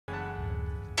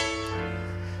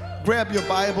Grab your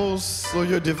Bibles or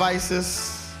your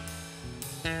devices.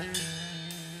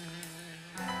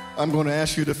 I'm going to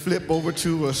ask you to flip over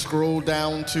to or scroll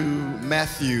down to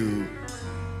Matthew,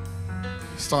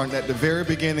 starting at the very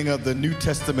beginning of the New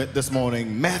Testament this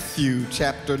morning, Matthew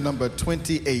chapter number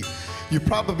 28. You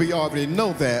probably already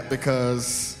know that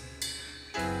because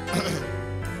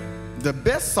the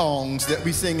best songs that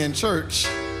we sing in church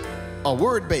are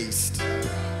word-based.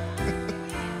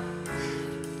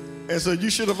 And so you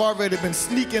should have already been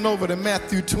sneaking over to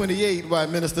Matthew 28 while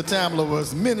Minister Tamla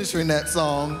was ministering that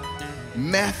song,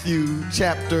 Matthew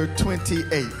chapter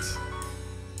 28.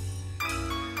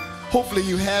 Hopefully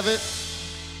you have it.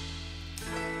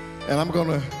 And I'm going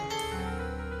to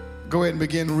go ahead and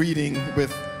begin reading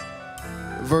with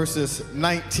verses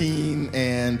 19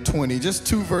 and 20. Just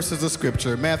two verses of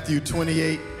scripture. Matthew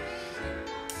 28,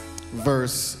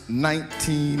 verse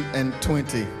 19 and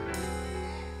 20.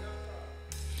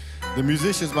 The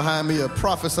musicians behind me are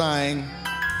prophesying.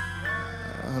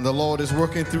 The Lord is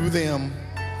working through them.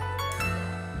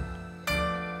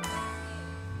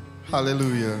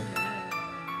 Hallelujah.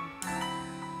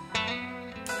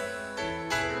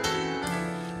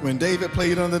 When David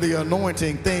played under the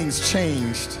anointing, things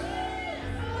changed.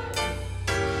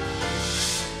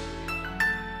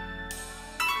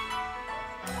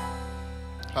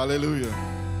 Hallelujah.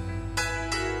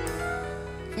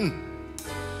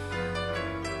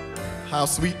 How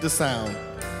sweet the sound.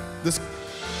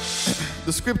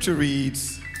 The scripture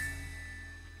reads,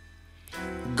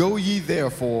 "Go ye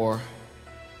therefore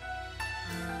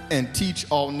and teach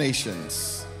all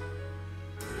nations,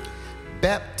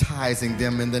 baptizing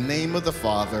them in the name of the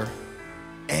Father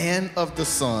and of the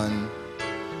Son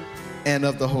and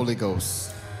of the Holy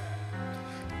Ghost,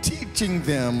 teaching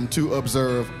them to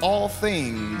observe all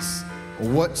things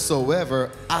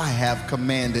whatsoever I have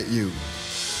commanded you.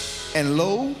 And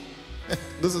lo,"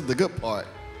 this is the good part,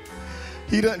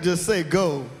 he doesn't just say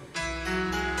go,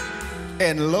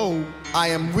 "and lo, I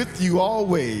am with you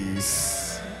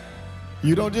always."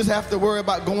 You don't just have to worry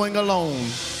about going alone.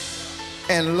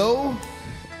 "And lo,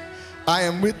 I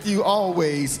am with you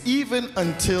always, even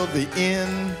until the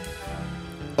end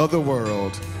of the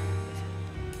world."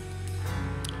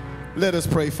 Let us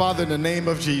pray. Father, in the name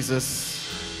of Jesus,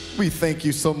 we thank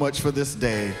you so much for this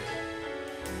day.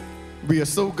 We are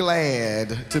so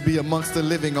glad to be amongst the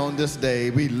living on this day.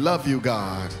 We love you,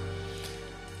 God.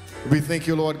 We thank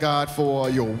you, Lord God, for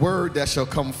your word that shall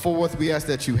come forth. We ask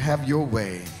that you have your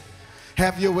way.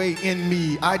 Have your way in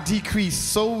me. I decrease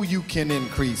so you can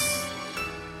increase.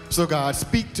 So God,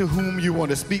 speak to whom you want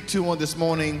to speak to on this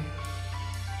morning.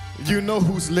 You know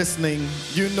who's listening.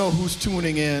 You know who's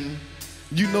tuning in.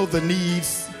 You know the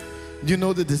needs. You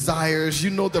know the desires.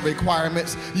 You know the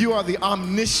requirements. You are the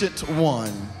omniscient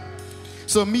one.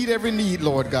 So meet every need,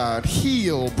 Lord God.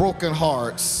 Heal broken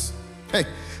hearts. Hey,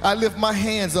 I lift my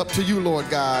hands up to you, Lord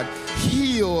God.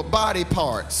 Heal body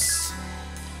parts.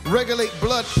 Regulate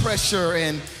blood pressure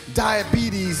and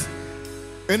diabetes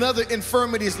and other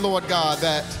infirmities, Lord God,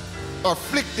 that are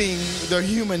afflicting the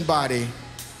human body.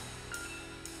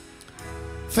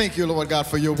 Thank you, Lord God,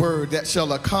 for your word that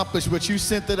shall accomplish what you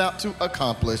sent it out to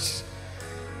accomplish.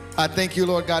 I thank you,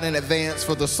 Lord God, in advance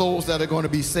for the souls that are going to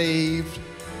be saved,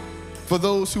 for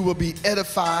those who will be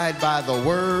edified by the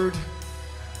word,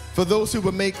 for those who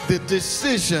will make the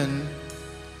decision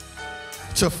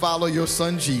to follow your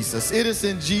son Jesus. It is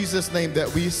in Jesus' name that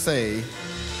we say,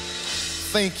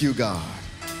 thank you, God.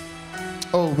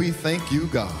 Oh, we thank you,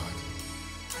 God.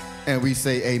 And we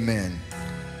say amen.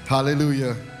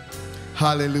 Hallelujah.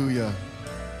 Hallelujah.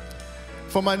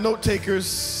 For my note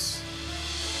takers,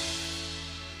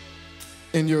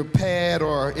 in your pad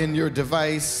or in your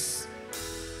device,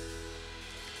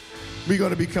 we're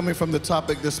going to be coming from the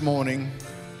topic this morning,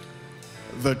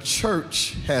 the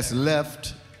church has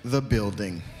left the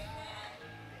building.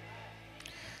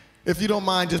 If you don't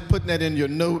mind just putting that in your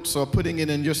notes or putting it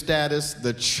in your status,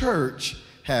 the church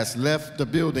has left the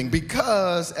building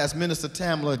because, as Minister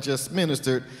Tamla just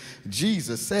ministered,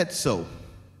 Jesus said so.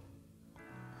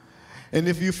 And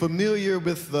if you're familiar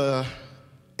with the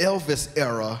Elvis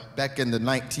era back in the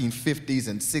 1950s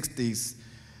and 60s,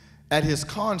 at his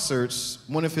concerts,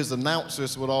 one of his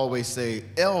announcers would always say,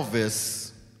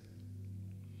 "Elvis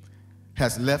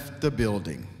has left the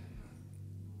building."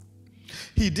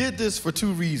 He did this for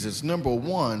two reasons. Number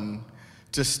one,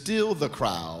 to still the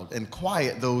crowd and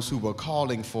quiet those who were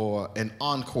calling for an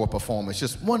encore performance,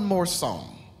 just one more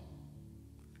song.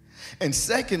 And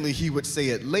secondly, he would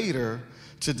say it later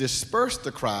to disperse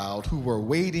the crowd who were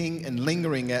waiting and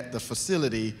lingering at the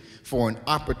facility for an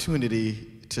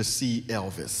opportunity to see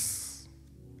Elvis.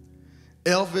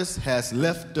 Elvis has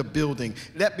left the building.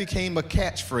 That became a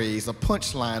catchphrase, a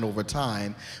punchline over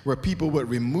time, where people would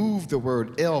remove the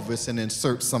word Elvis and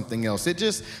insert something else. It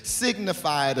just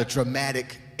signified a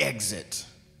dramatic exit.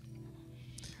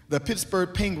 The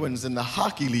Pittsburgh Penguins in the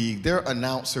hockey league, their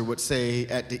announcer would say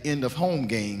at the end of home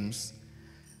games,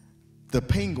 "The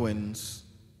Penguins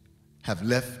have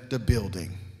left the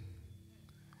building."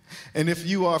 And if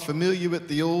you are familiar with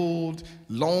the old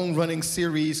long-running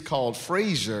series called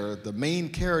Frasier, the main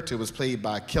character was played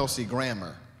by Kelsey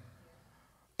Grammer.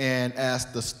 And as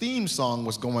the theme song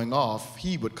was going off,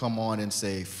 he would come on and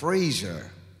say,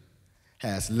 "Frasier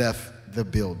has left the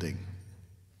building."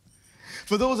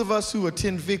 For those of us who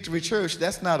attend Victory Church,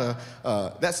 that's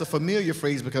a familiar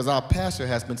phrase because our pastor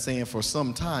has been saying for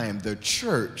some time, the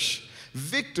church,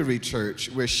 Victory Church,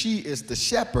 where she is the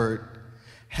shepherd,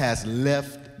 has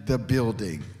left the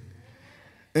building.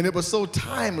 And it was so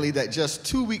timely that just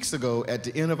 2 weeks ago at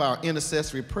the end of our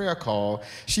intercessory prayer call,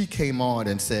 she came on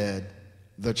and said,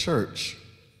 "The church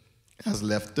has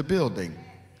left the building."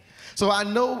 So I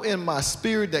know in my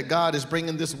spirit that God is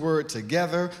bringing this word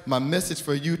together. My message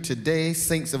for you today,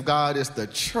 saints of God, is the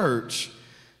church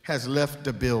has left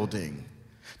the building.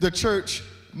 The church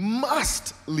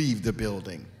must leave the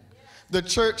building. The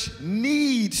church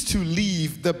needs to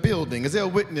leave the building. Is there a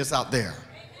witness out there?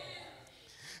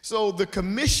 So the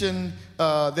commission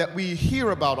that we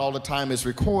hear about all the time is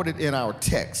recorded in our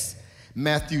text,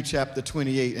 Matthew chapter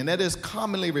 28, and that is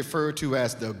commonly referred to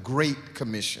as the Great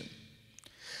Commission.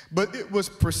 But it was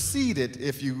preceded,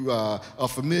 if you are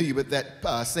familiar with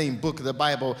that same book of the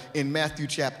Bible, in Matthew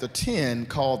chapter 10,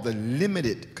 called the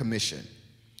Limited Commission.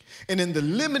 And in the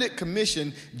Limited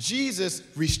Commission, Jesus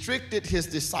restricted his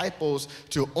disciples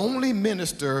to only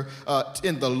minister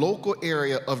in the local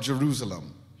area of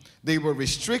Jerusalem. They were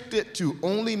restricted to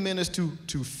only minister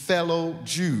to fellow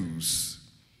Jews.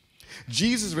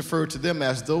 Jesus referred to them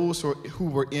as those who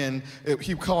were in,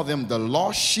 he called them the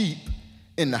lost sheep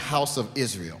in the house of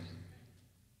Israel.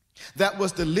 That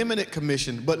was the limited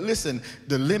commission, but listen,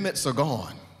 the limits are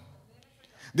gone.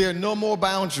 There are no more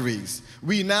boundaries.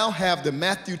 We now have the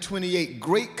Matthew 28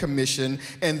 Great Commission,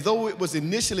 and though it was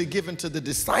initially given to the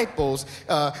disciples,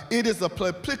 it is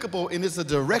applicable and it's a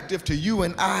directive to you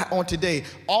and I on today.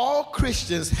 All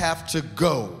Christians have to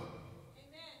go.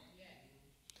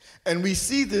 And we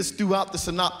see this throughout the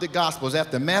Synoptic Gospels.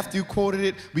 After Matthew quoted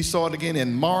it, we saw it again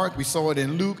in Mark, we saw it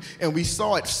in Luke, and we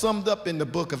saw it summed up in the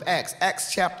book of Acts.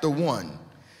 Acts chapter 1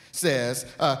 says,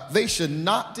 they should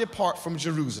not depart from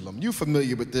Jerusalem. You're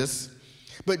familiar with this.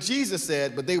 But Jesus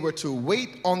said, but they were to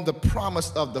wait on the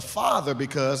promise of the Father,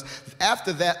 because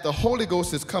after that, the Holy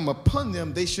Ghost has come upon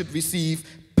them. They should receive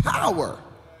power.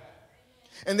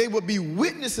 And they would be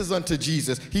witnesses unto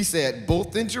Jesus. He said,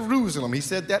 both in Jerusalem, he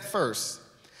said that first,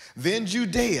 then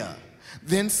Judea,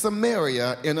 then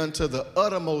Samaria, and unto the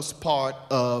uttermost part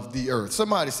of the earth.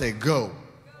 Somebody say, go.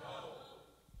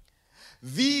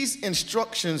 These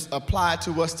instructions apply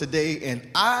to us today, and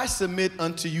I submit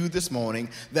unto you this morning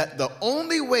that the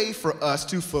only way for us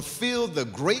to fulfill the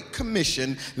Great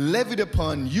Commission levied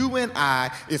upon you and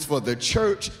I is for the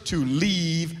church to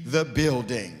leave the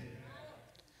building.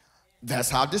 That's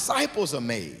how disciples are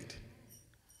made.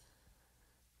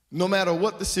 No matter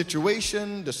what the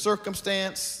situation, the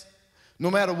circumstance,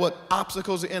 no matter what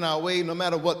obstacles are in our way, no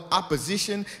matter what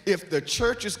opposition, if the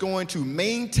church is going to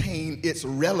maintain its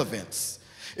relevance,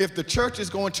 if the church is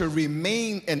going to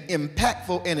remain an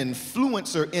impactful and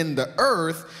influencer in the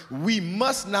earth, we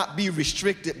must not be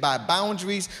restricted by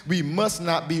boundaries. We must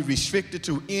not be restricted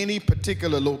to any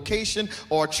particular location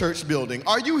or church building.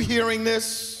 Are you hearing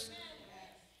this?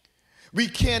 We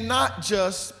cannot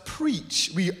just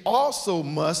preach. We also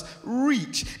must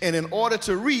reach. And in order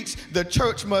to reach, the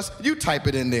church must, you type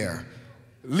it in there,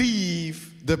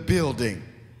 leave the building.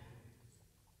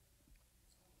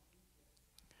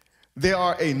 There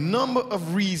are a number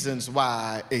of reasons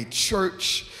why a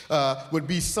church would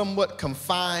be somewhat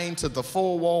confined to the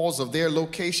four walls of their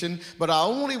location, but I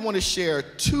only want to share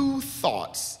two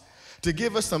thoughts to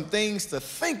give us some things to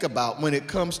think about when it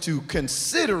comes to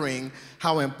considering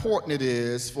how important it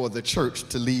is for the church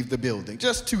to leave the building.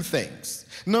 Just two things.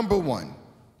 Number one,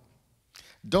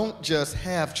 don't just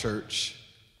have church,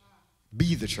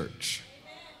 be the church.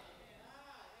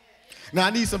 Now,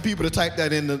 I need some people to type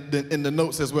that in the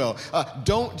notes as well.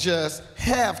 Don't just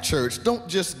have church, don't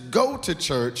just go to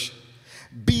church,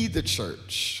 be the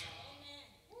church.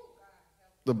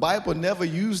 The Bible never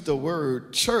used the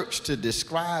word church to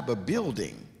describe a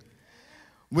building.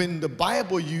 When the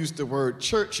Bible used the word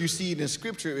church, you see it in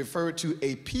Scripture, it referred to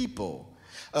a people.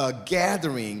 a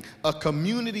gathering, a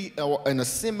community, or an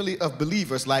assembly of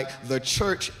believers like the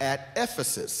church at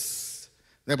Ephesus.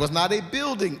 There was not a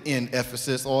building in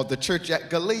Ephesus, or the church at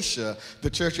Galatia, the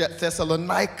church at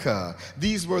Thessalonica.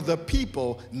 These were the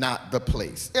people, not the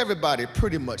place. Everybody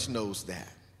pretty much knows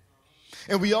that.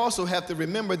 And we also have to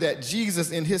remember that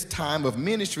Jesus, in his time of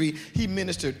ministry, he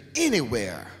ministered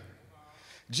anywhere.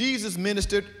 Jesus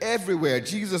ministered everywhere.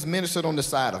 Jesus ministered on the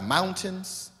side of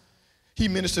mountains. He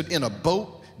ministered in a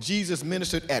boat. Jesus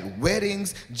ministered at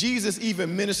weddings. Jesus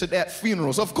even ministered at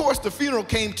funerals. Of course, the funeral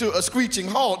came to a screeching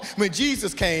halt when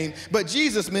Jesus came, but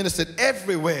Jesus ministered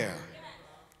everywhere.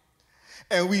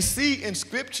 And we see in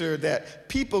Scripture that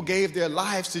people gave their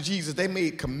lives to Jesus. They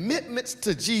made commitments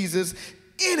to Jesus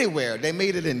anywhere. They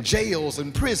made it in jails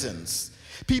and prisons.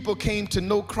 People came to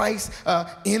know Christ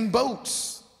in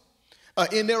boats.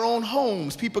 In their own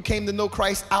homes, people came to know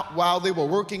Christ out while they were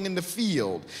working in the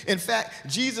field. In fact,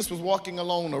 Jesus was walking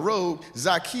along the road.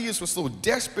 Zacchaeus was so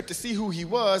desperate to see who he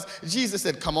was, Jesus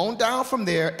said, come on down from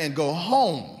there and go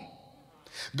home.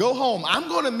 Go home. I'm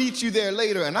going to meet you there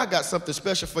later, and I got something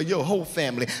special for your whole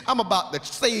family. I'm about to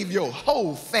save your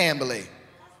whole family.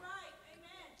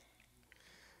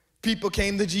 People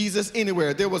came to Jesus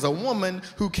anywhere. There was a woman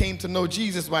who came to know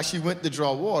Jesus while she went to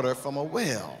draw water from a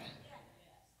well.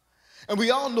 And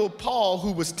we all know Paul,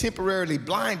 who was temporarily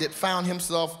blinded, found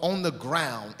himself on the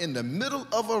ground in the middle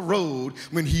of a road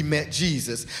when he met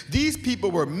Jesus. These people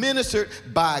were ministered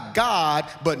by God,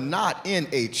 but not in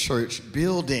a church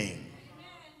building.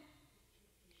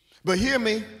 But hear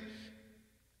me,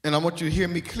 and I want you to hear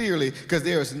me clearly, because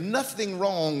there is nothing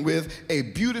wrong with a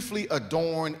beautifully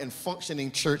adorned and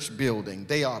functioning church building.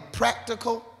 They are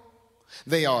practical.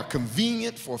 They are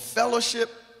convenient for fellowship,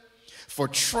 for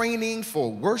training,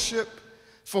 for worship,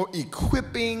 for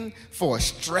equipping, for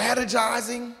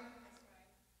strategizing.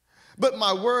 But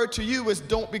my word to you is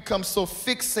don't become so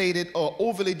fixated or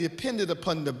overly dependent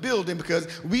upon the building, because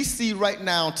we see right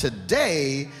now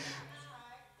today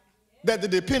that the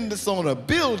dependence on a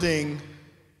building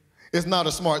is not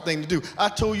a smart thing to do. I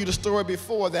told you the story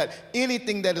before that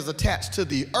anything that is attached to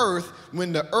the earth,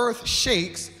 when the earth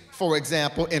shakes, for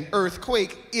example, an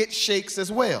earthquake, it shakes as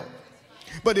well.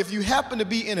 But if you happen to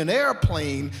be in an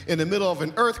airplane in the middle of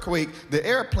an earthquake, the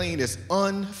airplane is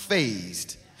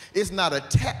unfazed. It's not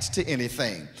attached to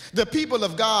anything. The people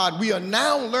of God, we are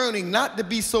now learning not to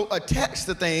be so attached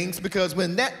to things, because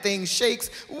when that thing shakes,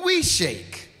 we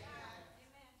shake.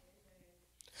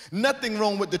 Nothing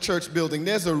wrong with the church building.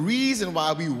 There's a reason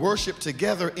why we worship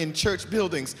together in church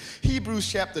buildings.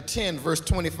 Hebrews chapter 10, verse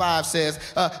 25 says,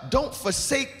 don't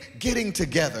forsake getting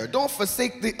together. Don't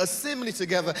forsake the assembly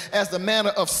together as the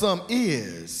manner of some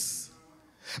is.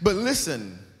 But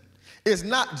listen, it's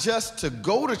not just to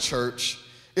go to church.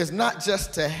 It's not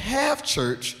just to have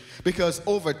church, because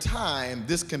over time,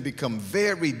 this can become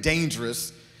very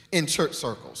dangerous in church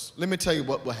circles. Let me tell you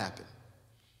what will happen.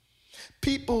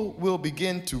 People will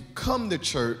begin to come to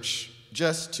church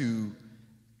just to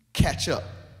catch up.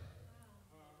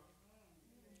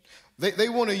 They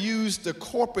want to use the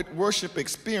corporate worship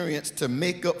experience to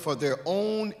make up for their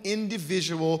own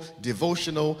individual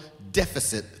devotional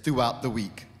deficit throughout the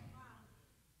week.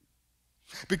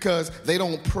 Because they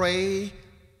don't pray,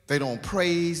 they don't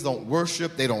praise, don't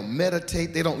worship, they don't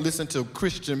meditate, they don't listen to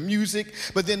Christian music,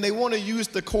 but then they want to use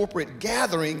the corporate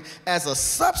gathering as a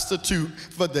substitute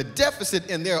for the deficit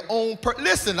in their own.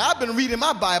 Listen, I've been reading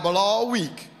my Bible all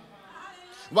week.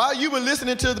 While you were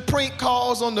listening to the prank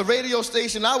calls on the radio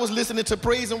station, I was listening to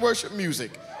praise and worship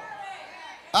music.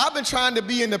 I've been trying to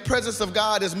be in the presence of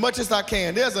God as much as I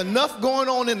can. There's enough going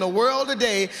on in the world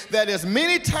today that as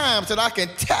many times that I can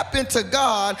tap into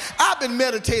God, I've been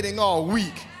meditating all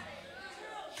week.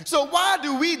 So why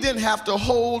do we then have to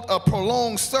hold a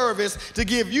prolonged service to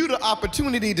give you the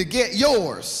opportunity to get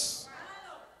yours?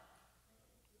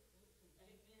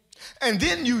 And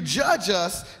then you judge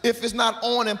us if it's not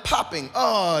on and popping.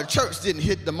 Oh, church didn't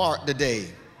hit the mark today.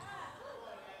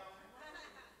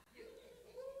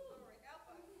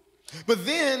 But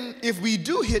then if we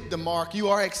do hit the mark, you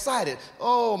are excited.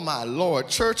 Oh my Lord,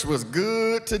 church was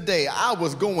good today. I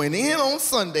was going in on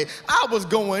Sunday. I was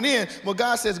going in. Well,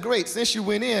 God says, great, since you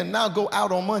went in, now go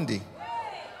out on Monday.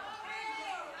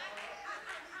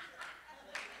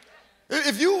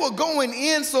 If you were going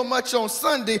in so much on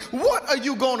Sunday, what are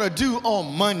you going to do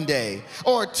on Monday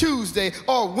or Tuesday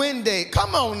or Wednesday?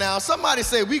 Come on now, somebody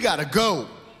say we got to go.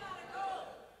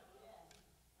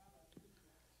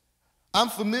 I'm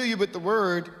familiar with the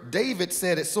word. David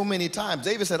said it so many times.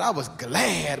 David said, I was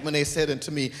glad when they said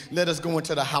unto me, let us go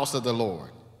into the house of the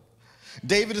Lord.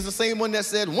 David is the same one that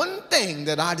said, one thing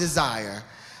that I desire,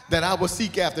 that I will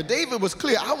seek after. David was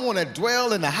clear. I want to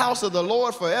dwell in the house of the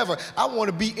Lord forever. I want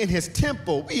to be in his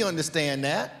temple. We understand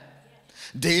that.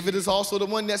 David is also the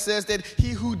one that says that he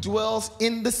who dwells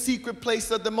in the secret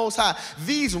place of the Most High.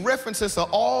 These references are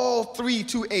all three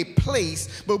to a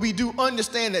place, but we do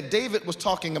understand that David was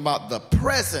talking about the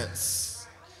presence.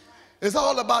 It's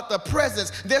all about the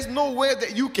presence. There's nowhere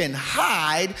that you can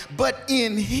hide but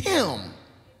in him.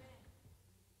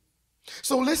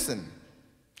 So listen,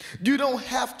 you don't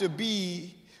have to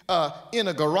be in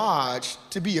a garage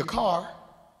to be a car.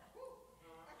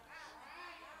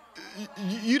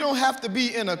 You don't have to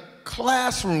be in a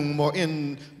classroom or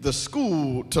in the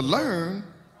school to learn.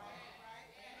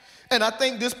 And I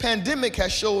think this pandemic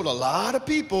has showed a lot of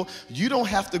people you don't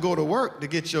have to go to work to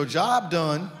get your job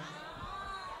done.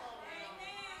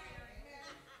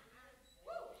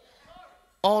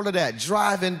 All of that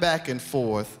driving back and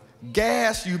forth,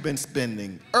 gas you've been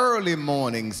spending, early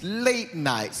mornings, late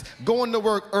nights, going to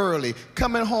work early,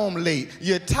 coming home late,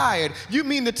 you're tired. You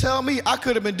mean to tell me I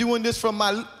could have been doing this from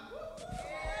my...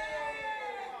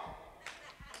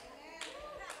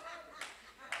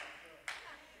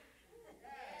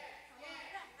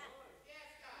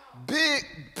 Big,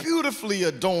 beautifully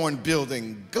adorned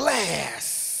building,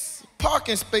 glass,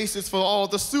 parking spaces for all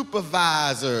the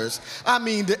supervisors. I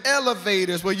mean, the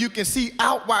elevators where you can see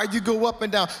out while you go up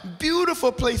and down. Beautiful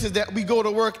places that we go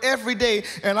to work every day,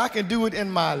 and I can do it in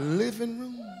my living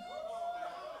room.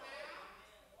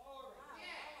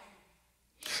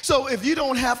 So if you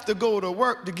don't have to go to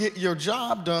work to get your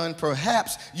job done,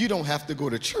 perhaps you don't have to go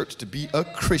to church to be a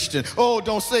Christian. Oh,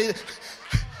 don't say it.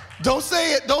 Don't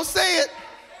say it. Don't say it.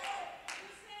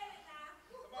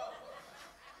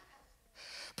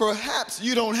 Perhaps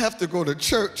you don't have to go to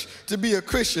church to be a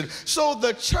Christian. So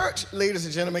the church, ladies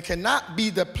and gentlemen, cannot be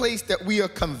the place that we are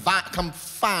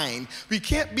confined. We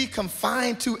can't be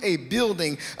confined to a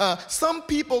building. Some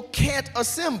people can't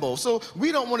assemble. So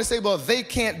we don't want to say, well, they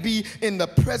can't be in the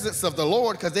presence of the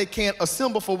Lord because they can't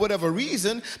assemble for whatever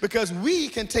reason, because we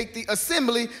can take the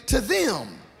assembly to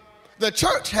them. The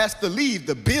church has to leave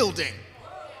the building.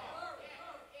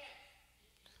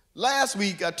 Last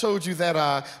week, I told you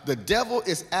that the devil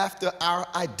is after our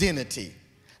identity,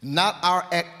 not our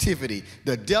activity.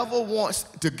 The devil wants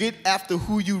to get after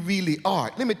who you really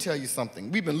are. Let me tell you something.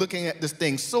 We've been looking at this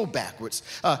thing so backwards.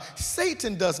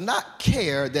 Satan does not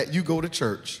care that you go to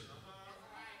church.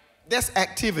 That's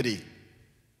activity.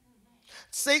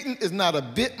 Satan is not a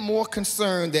bit more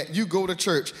concerned that you go to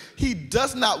church. He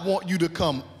does not want you to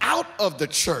come out of the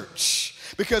church.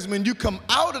 Because when you come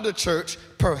out of the church,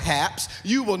 perhaps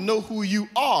you will know who you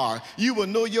are. You will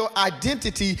know your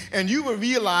identity, and you will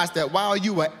realize that while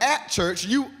you were at church,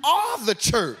 you are the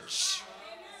church.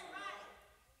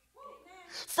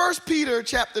 1 Peter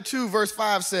chapter 2, verse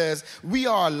 5 says, we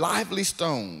are lively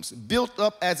stones built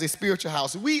up as a spiritual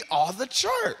house. We are the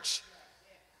church.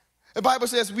 The Bible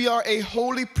says we are a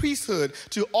holy priesthood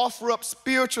to offer up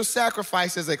spiritual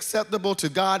sacrifices acceptable to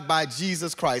God by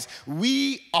Jesus Christ.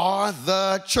 We are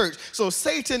the church. So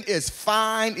Satan is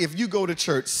fine if you go to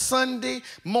church Sunday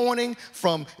morning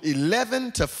from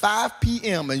 11 to 5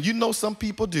 p.m. And you know some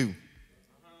people do.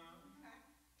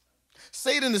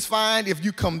 Satan is fine if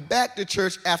you come back to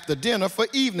church after dinner for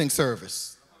evening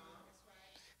service.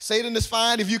 Satan is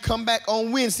fine if you come back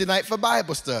on Wednesday night for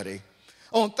Bible study,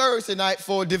 on Thursday night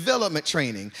for development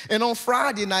training, and on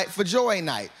Friday night for joy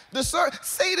night.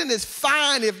 Satan is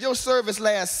fine if your service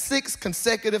lasts 6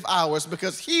 consecutive hours,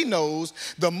 because he knows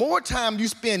the more time you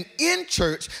spend in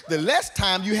church, the less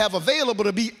time you have available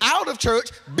to be out of church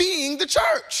being the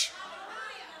church.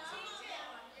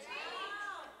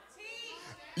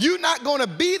 You're not going to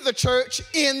be the church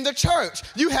in the church.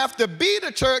 You have to be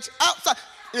the church outside.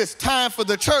 It's time for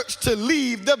the church to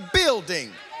leave the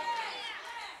building.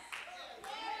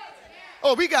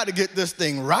 Oh, we got to get this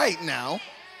thing right now.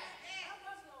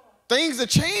 Things are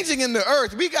changing in the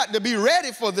earth. We got to be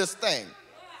ready for this thing.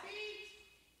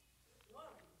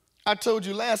 I told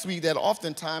you last week that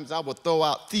oftentimes I would throw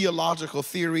out theological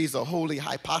theories or holy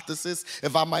hypotheses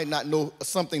if I might not know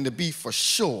something to be for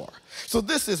sure. So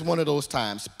this is one of those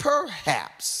times.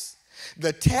 Perhaps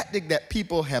the tactic that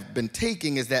people have been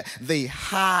taking is that they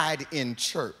hide in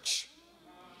church.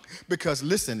 Because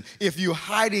listen, if you're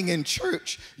hiding in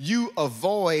church, you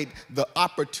avoid the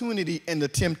opportunity and the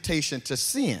temptation to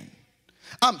sin.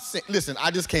 Listen, I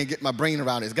just can't get my brain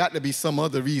around it. It's got to be some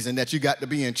other reason that you got to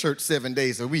be in church 7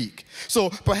 days a week. So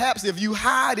perhaps if you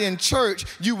hide in church,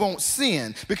 you won't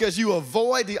sin, because you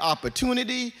avoid the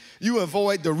opportunity, you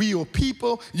avoid the real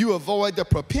people, you avoid the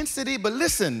propensity. But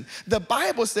listen, the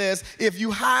Bible says if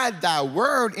you hide thy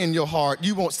word in your heart,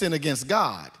 you won't sin against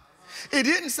God. It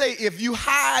didn't say if you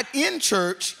hide in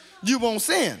church, you won't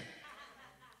sin.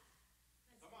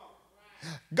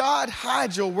 God,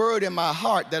 hide your word in my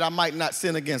heart that I might not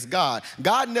sin against God.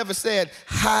 God never said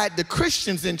hide the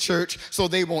Christians in church so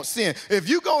they won't sin. If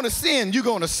you're going to sin, you're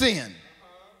going to sin.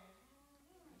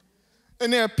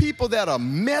 And there are people that are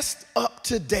messed up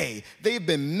today. They've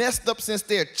been messed up since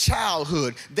their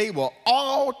childhood. They were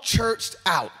all churched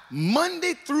out,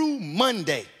 Monday through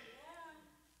Monday.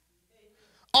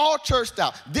 All churched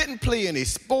out. Didn't play any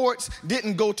sports,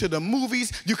 didn't go to the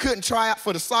movies. You couldn't try out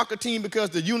for the soccer team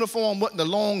because the uniform wasn't a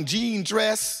long jean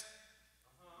dress.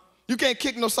 You can't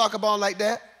kick no soccer ball like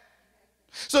that.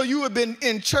 So you have been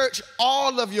in church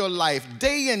all of your life,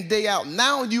 day in, day out.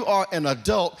 Now you are an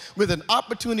adult with an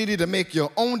opportunity to make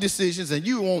your own decisions, and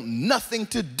you want nothing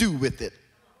to do with it.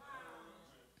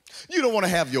 You don't want to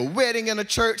have your wedding in a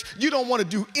church. You don't want to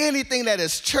do anything that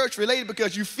is church related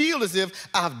because you feel as if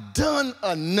I've done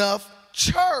enough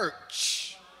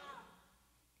church.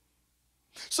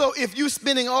 So if you're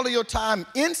spending all of your time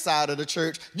inside of the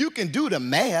church, you can do the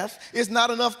math. It's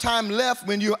not enough time left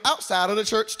when you're outside of the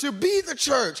church to be the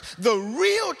church. The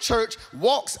real church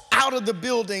walks out of the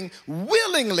building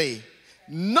willingly,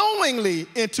 knowingly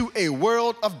into a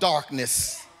world of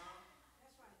darkness.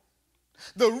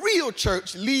 The real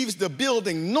church leaves the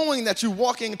building knowing that you're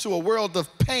walking into a world of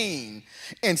pain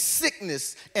and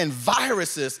sickness and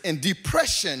viruses and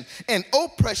depression and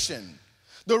oppression.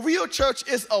 The real church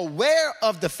is aware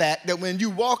of the fact that when you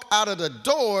walk out of the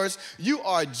doors, you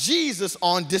are Jesus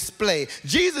on display.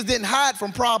 Jesus didn't hide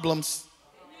from problems.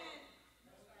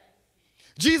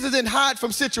 Jesus didn't hide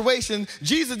from situations.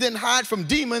 Jesus didn't hide from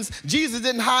demons. Jesus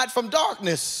didn't hide from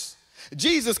darkness.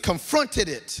 Jesus confronted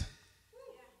it.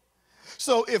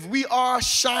 So if we are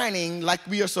shining like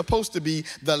we are supposed to be,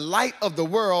 the light of the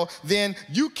world, then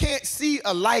you can't see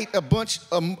a light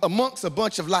amongst a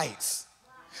bunch of lights.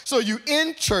 So you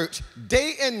in church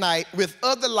day and night with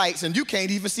other lights, and you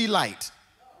can't even see light.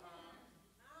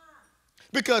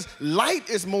 Because light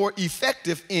is more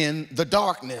effective in the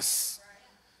darkness.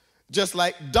 Just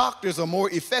like doctors are more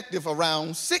effective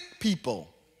around sick people.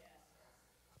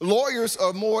 Lawyers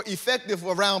are more effective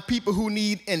around people who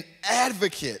need an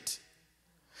advocate.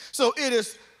 So it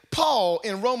is Paul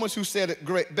in Romans who said it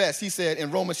great best. He said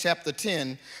in Romans chapter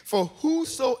 10, for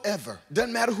whosoever,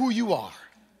 doesn't matter who you are,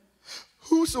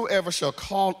 whosoever shall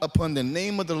call upon the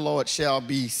name of the Lord shall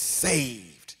be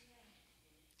saved.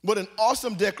 What an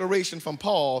awesome declaration from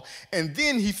Paul. And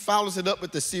then he follows it up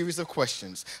with a series of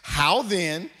questions. How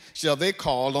then shall they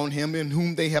call on him in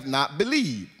whom they have not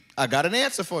believed? I got an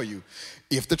answer for you.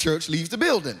 If the church leaves the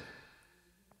building.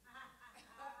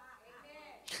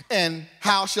 And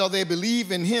how shall they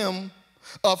believe in him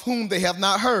of whom they have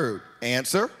not heard?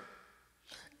 Answer,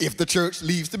 if the church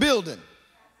leaves the building.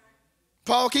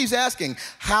 Paul keeps asking,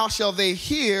 how shall they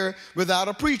hear without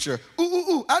a preacher?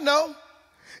 I know.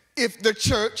 If the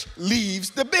church leaves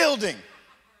the building.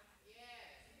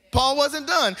 Paul wasn't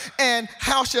done. And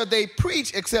how shall they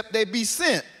preach except they be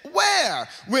sent? Where?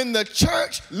 When the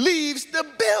church leaves the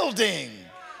building.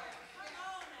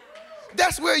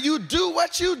 That's where you do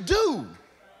what you do.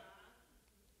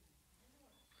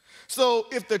 So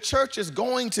if the church is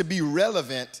going to be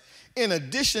relevant, in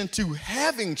addition to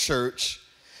having church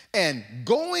and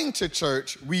going to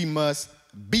church, we must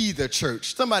be the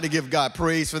church. Somebody give God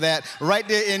praise for that. Right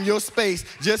there in your space,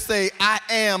 just say, I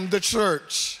am the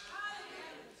church.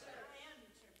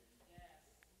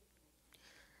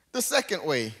 The second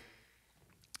way,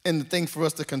 and the thing for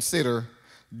us to consider,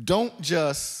 don't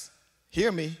just,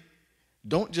 hear me,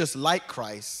 don't just like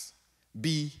Christ,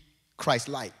 be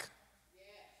Christ-like.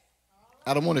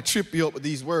 I don't want to trip you up with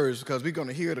these words because we're going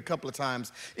to hear it a couple of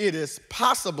times. It is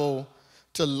possible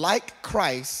to like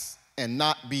Christ and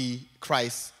not be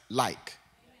Christ-like.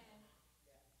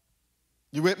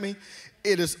 You with me?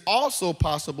 It is also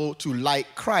possible to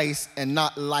like Christ and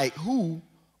not like who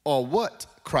or what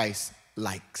Christ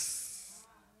likes.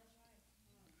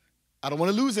 I don't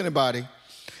want to lose anybody.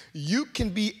 You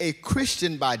can be a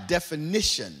Christian by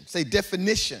definition. Say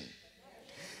definition.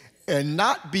 And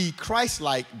not be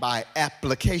Christ-like by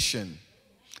application.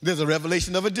 There's a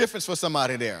revelation of a difference for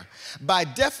somebody there. By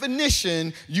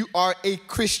definition, you are a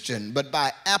Christian, but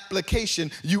by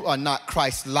application, you are not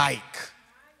Christ-like.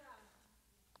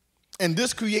 And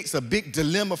this creates a big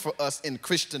dilemma for us in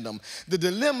Christendom. The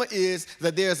dilemma is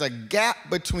that there's a gap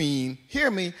between,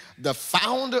 hear me, the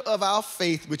founder of our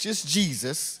faith, which is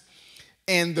Jesus,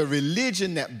 and the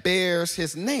religion that bears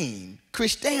his name,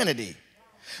 Christianity.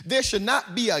 There should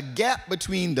not be a gap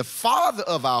between the father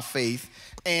of our faith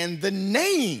and the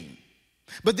name.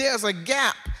 But there's a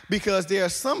gap because there are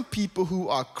some people who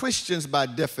are Christians by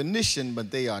definition,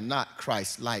 but they are not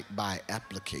Christ-like by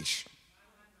application.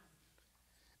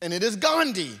 And it is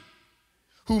Gandhi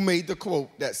who made the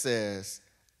quote that says,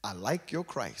 "I like your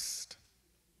Christ,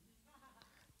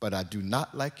 but I do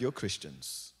not like your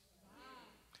Christians,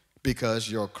 because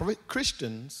your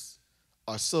Christians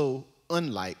are so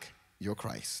unlike your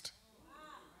Christ."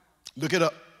 Look it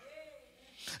up.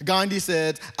 Gandhi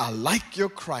said, "I like your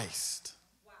Christ,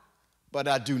 but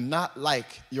I do not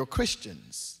like your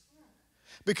Christians,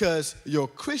 because your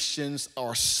Christians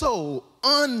are so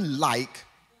unlike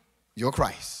your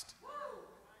Christ."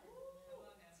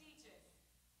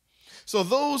 So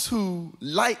those who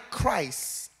like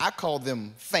Christ, I call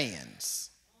them fans.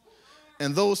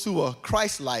 And those who are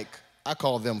Christ-like, I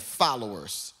call them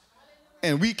followers.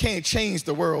 And we can't change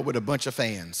the world with a bunch of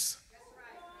fans.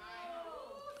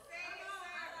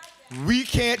 We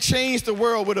can't change the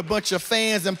world with a bunch of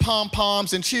fans and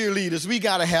pom-poms and cheerleaders. We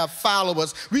got to have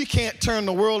followers. We can't turn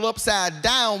the world upside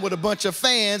down with a bunch of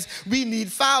fans. We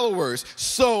need followers.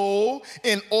 So,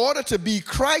 in order to be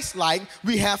Christ-like,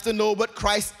 we have to know what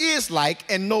Christ is like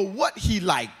and know what he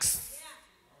likes.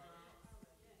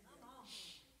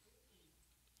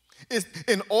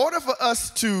 In order for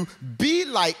us to be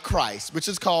like Christ, which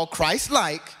is called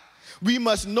Christ-like, we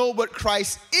must know what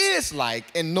Christ is like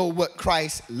and know what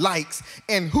Christ likes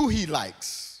and who he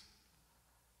likes.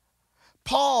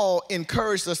 Paul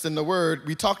encouraged us in the Word.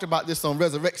 We talked about this on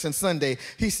Resurrection Sunday.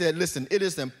 He said, listen, it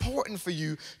is important for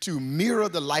you to mirror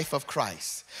the life of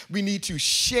Christ. We need to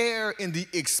share in the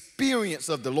experience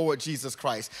of the Lord Jesus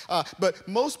Christ. But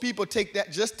most people take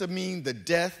that just to mean the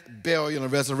death, burial,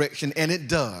 and resurrection, and it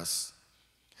does.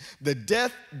 The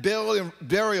death,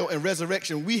 burial, and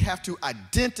resurrection, we have to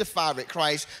identify with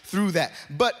Christ through that.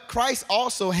 But Christ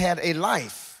also had a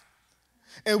life.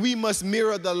 And we must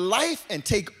mirror the life and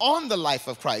take on the life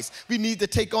of Christ. We need to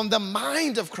take on the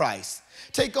mind of Christ,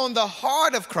 take on the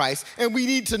heart of Christ, and we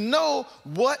need to know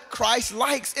what Christ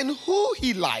likes and who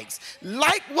he likes.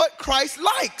 Like what Christ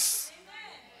likes.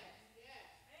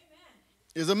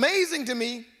 It's amazing to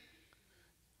me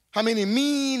how many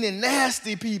mean and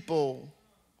nasty people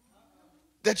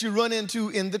that you run into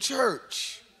in the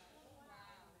church.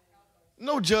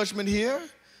 No judgment here,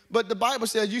 but the Bible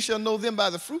says you shall know them by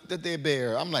the fruit that they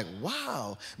bear. I'm like,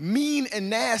 wow, mean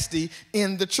and nasty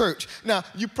in the church. Now,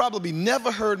 you probably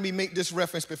never heard me make this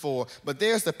reference before, but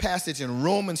there's the passage in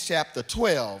Romans chapter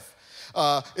 12.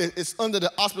 It's under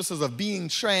the auspices of being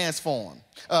transformed.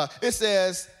 It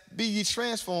says, "Be ye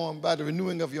transformed by the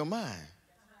renewing of your mind."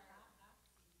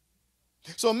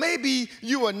 So maybe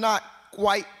you are not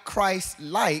quite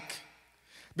Christ-like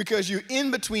because you're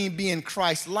in between being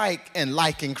Christ-like and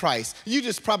liking Christ. You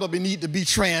just probably need to be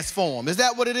transformed. Is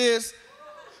that what it is?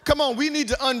 Come on, we need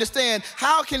to understand,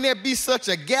 how can there be such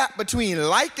a gap between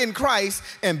liking Christ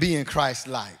and being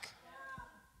Christ-like?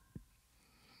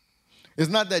 It's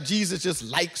not that Jesus just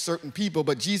liked certain people,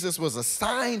 but Jesus was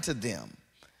assigned to them.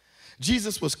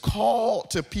 Jesus was called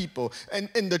to people,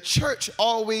 and the church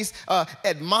always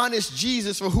admonished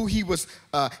Jesus for who he was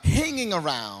hanging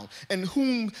around and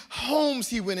whom homes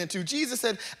he went into. Jesus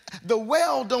said, "The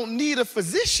well don't need a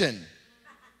physician.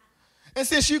 And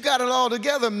since you got it all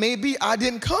together, maybe I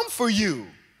didn't come for you."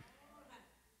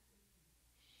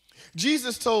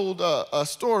 Jesus told a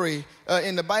story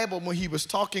in the Bible when he was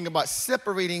talking about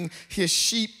separating his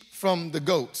sheep from the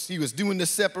goats. He was doing the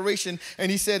separation, and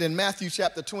he said in Matthew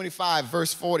chapter 25,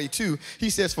 verse 42,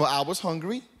 he says, "For I was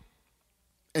hungry,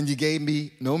 and you gave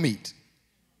me no meat.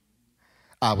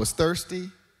 I was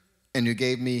thirsty, and you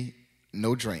gave me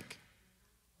no drink."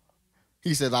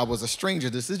 He said, "I was a stranger,"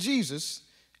 this is Jesus,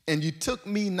 "and you took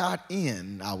me not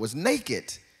in. I was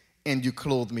naked, and you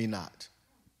clothed me not.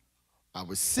 I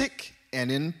was sick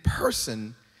and in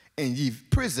prison, and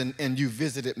you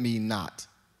visited me not."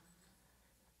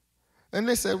 And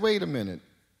they said, "Wait a minute,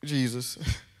 Jesus,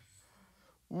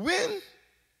 when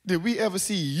did we ever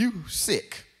see you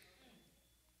sick?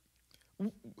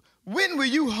 When were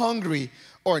you hungry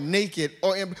or naked?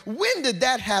 When did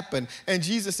that happen?" And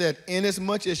Jesus said,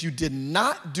 "Inasmuch as you did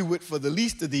not do it for the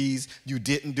least of these, you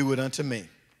didn't do it unto me."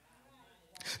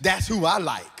 That's who I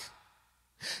like.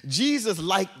 Jesus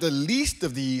liked the least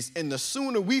of these, and the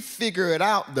sooner we figure it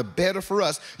out, the better for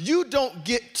us. You don't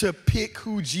get to pick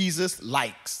who Jesus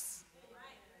likes.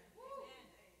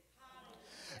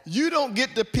 You don't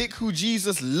get to pick who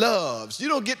Jesus loves. You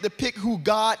don't get to pick who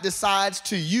God decides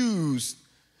to use.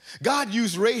 God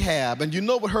used Rahab, and you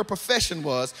know what her profession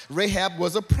was. Rahab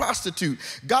was a prostitute.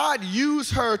 God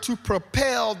used her to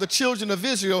propel the children of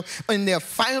Israel in their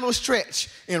final stretch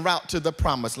en route to the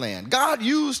promised land. God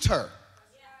used her.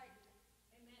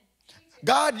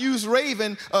 God used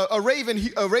raven. A raven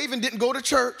didn't go to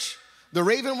church. The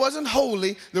raven wasn't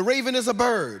holy. The raven is a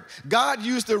bird. God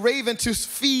used the raven to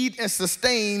feed and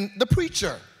sustain the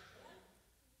preacher.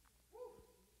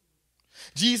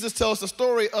 Jesus tells the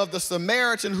story of the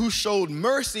Samaritan who showed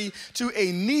mercy to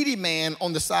a needy man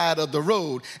on the side of the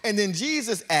road. And then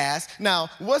Jesus asked, now,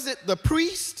 was it the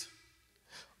priest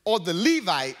or the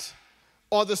Levite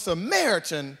or the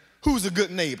Samaritan who's a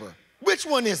good neighbor? Which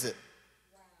one is it?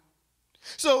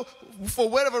 So for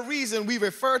whatever reason, we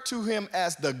refer to him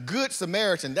as the Good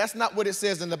Samaritan. That's not what it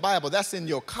says in the Bible. That's in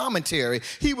your commentary.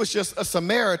 He was just a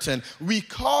Samaritan. We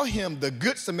call him the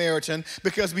Good Samaritan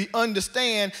because we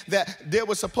understand that there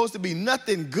was supposed to be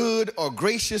nothing good or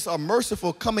gracious or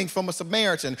merciful coming from a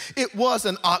Samaritan. It was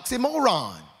an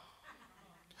oxymoron.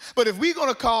 But if we're going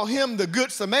to call him the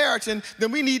Good Samaritan,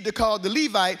 then we need to call the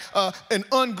Levite an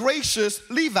ungracious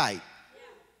Levite.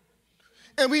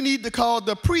 And we need to call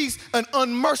the priest an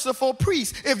unmerciful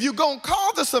priest. If you're going to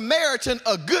call the Samaritan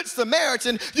a good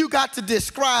Samaritan, you got to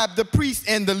describe the priests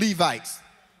and the Levites.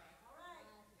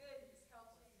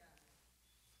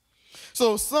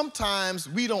 So sometimes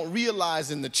we don't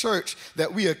realize in the church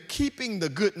that we are keeping the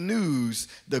good news,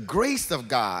 the grace of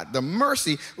God, the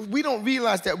mercy. We don't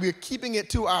realize that we're keeping it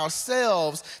to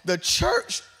ourselves. The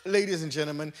church, ladies and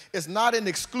gentlemen, is not an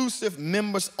exclusive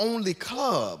members-only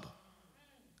club.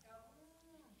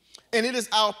 And it is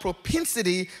our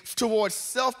propensity towards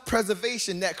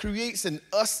self-preservation that creates an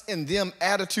us and them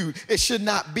attitude. It should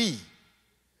not be.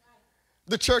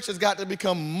 The church has got to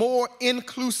become more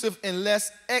inclusive and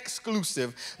less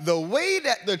exclusive. The way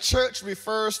that the church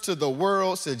refers to the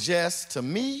world suggests to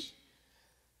me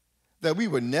that we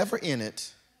were never in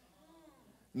it,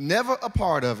 never a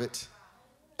part of it,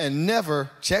 and never,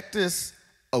 check this,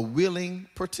 a willing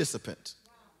participant.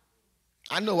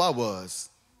 I know I was.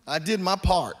 I did my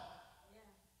part.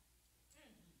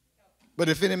 But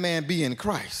if any man be in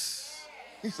Christ,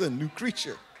 he's a new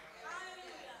creature.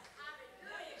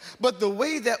 But the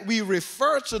way that we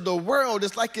refer to the world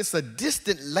is like it's a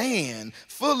distant land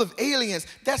full of aliens.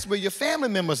 That's where your family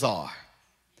members are.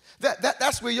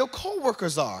 That's where your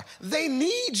co-workers are. They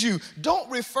need you. Don't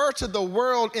refer to the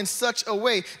world in such a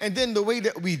way. And then the way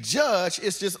that we judge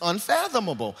is just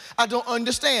unfathomable. I don't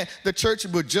understand. The church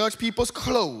would judge people's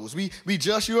clothes. We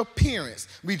judge your appearance.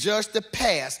 We judge the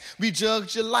past. We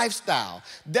judge your lifestyle.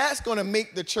 That's going to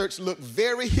make the church look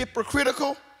very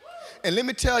hypocritical. And let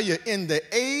me tell you, in the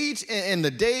age and in the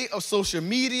day of social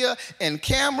media and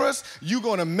cameras, you're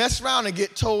going to mess around and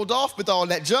get told off with all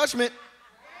that judgment.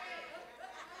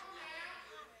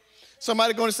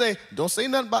 Somebody going to say, don't say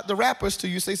nothing about the rappers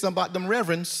till you say something about them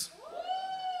reverends.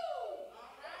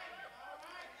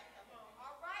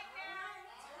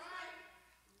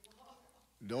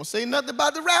 Don't say nothing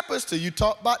about the rappers till you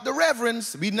talk about the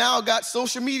reverends. We now got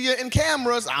social media and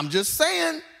cameras. I'm just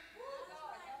saying.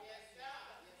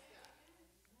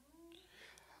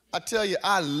 I tell you,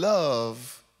 I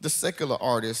love the secular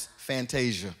artist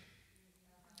Fantasia.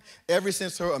 Ever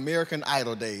since her American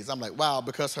Idol days, I'm like, wow,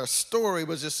 because her story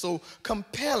was just so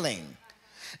compelling.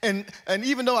 And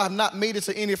even though I've not made it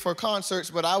to any of her concerts,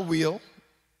 but I will,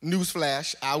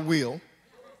 newsflash, I will.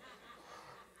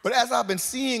 But as I've been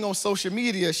seeing on social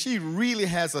media, she really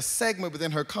has a segment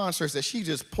within her concerts that she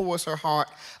just pours her heart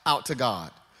out to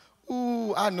God.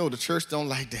 Ooh, I know the church don't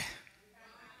like that.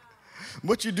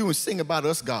 What you doing, sing about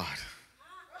us, God.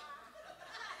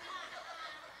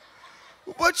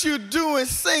 What you doing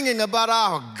singing about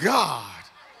our God?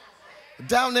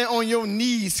 Down there on your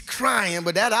knees crying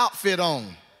with that outfit on.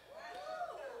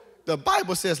 The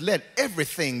Bible says, let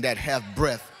everything that have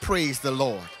breath praise the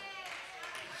Lord.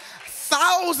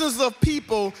 Thousands of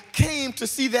people came to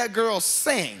see that girl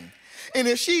sing. And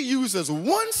if she uses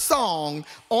one song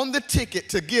on the ticket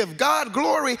to give God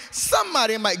glory,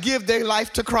 somebody might give their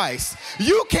life to Christ.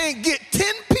 You can't get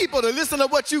 10 people to listen to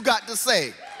what you got to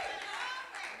say.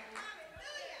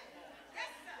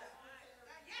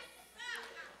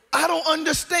 I don't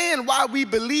understand why we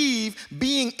believe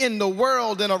being in the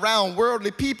world and around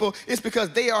worldly people is because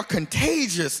they are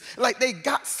contagious, like they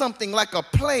got something like a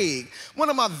plague. One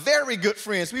of my very good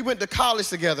friends, we went to college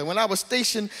together. When I was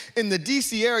stationed in the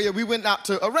D.C. area, we went out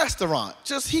to a restaurant,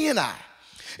 just he and I.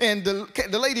 And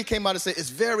the lady came out and said, it's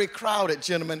very crowded,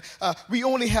 gentlemen. We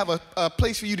only have a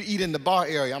place for you to eat in the bar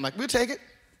area. I'm like, we'll take it.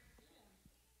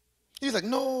 He's like,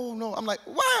 no. I'm like,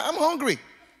 why? I'm hungry.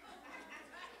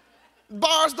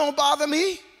 Bars don't bother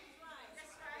me.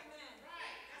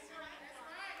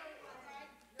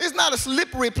 It's not a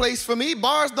slippery place for me.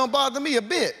 Bars don't bother me a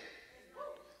bit.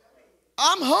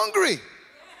 I'm hungry.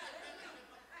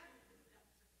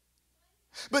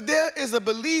 But there is a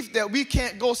belief that we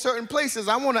can't go certain places.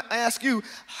 I want to ask you,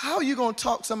 how are you going to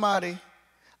talk somebody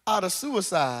out of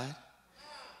suicide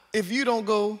if you don't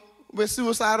go where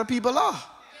suicidal people are?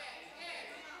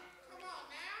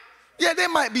 Yeah, there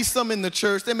might be some in the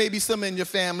church, there may be some in your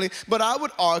family, but I would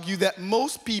argue that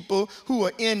most people who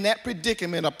are in that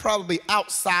predicament are probably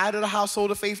outside of the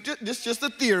household of faith. Just a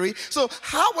theory. So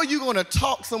how are you going to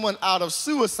talk someone out of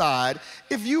suicide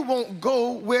if you won't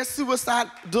go where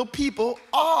suicidal people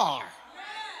are?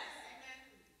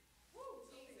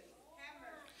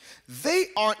 They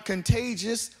aren't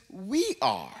contagious, we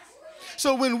are.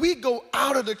 So when we go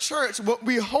out of the church, what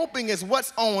we're hoping is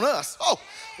what's on us. Oh,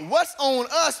 what's on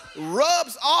us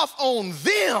rubs off on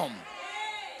them.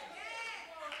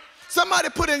 Somebody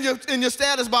put in your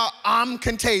status bar, I'm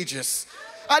contagious.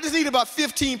 I just need about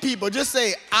 15 people. Just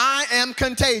say, I am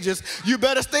contagious. You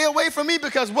better stay away from me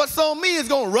because what's on me is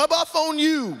going to rub off on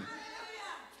you.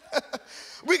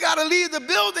 We got to leave the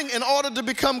building in order to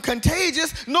become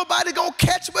contagious. Nobody going to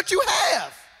catch what you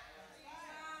have.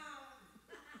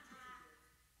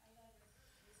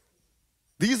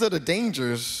 These are the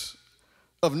dangers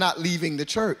of not leaving the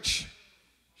church.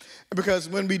 Because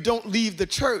when we don't leave the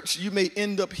church, you may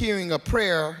end up hearing a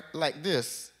prayer like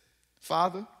this.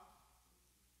 Father,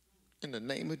 in the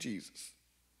name of Jesus,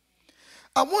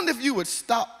 I wonder if you would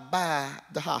stop by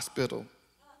the hospital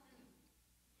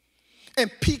and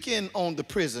peek in on the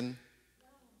prison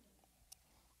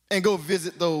and go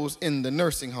visit those in the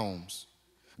nursing homes.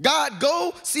 God,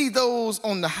 go see those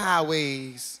on the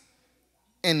highways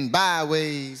and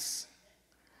byways.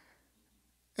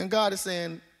 And God is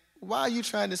saying, why are you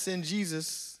trying to send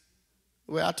Jesus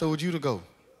where I told you to go?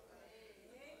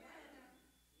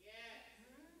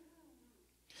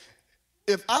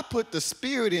 If I put the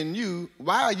Spirit in you,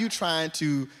 why are you trying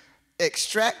to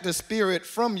extract the Spirit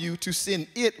from you to send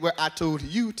it where I told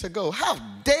you to go? How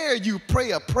dare you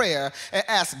pray a prayer and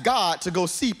ask God to go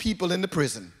see people in the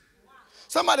prison?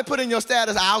 Somebody put in your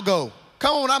status, I'll go.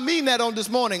 Come on, I mean that on this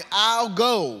morning. I'll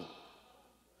go.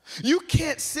 You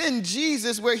can't send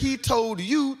Jesus where he told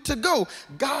you to go.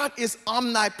 God is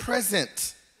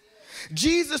omnipresent.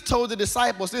 Jesus told the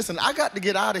disciples, listen, I got to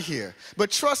get out of here.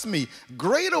 But trust me,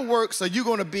 greater works are you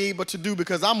going to be able to do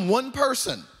because I'm one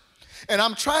person. And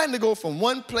I'm trying to go from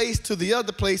one place to the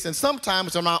other place. And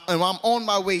sometimes when I'm on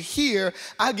my way here,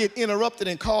 I get interrupted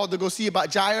and called to go see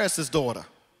about Jairus' daughter.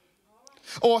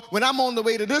 Or when I'm on the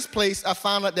way to this place, I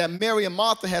found out that Mary and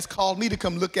Martha has called me to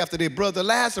come look after their brother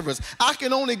Lazarus. I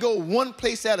can only go one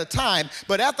place at a time,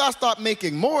 but after I start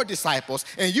making more disciples,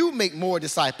 and you make more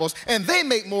disciples, and they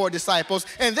make more disciples,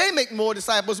 and they make more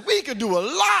disciples, we can do a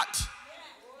lot.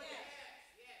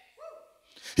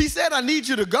 He said, I need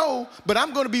you to go, but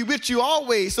I'm going to be with you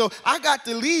always. So I got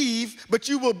to leave, but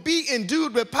you will be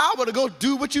endued with power to go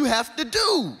do what you have to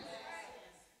do.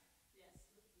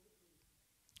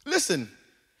 Listen.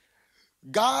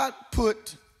 God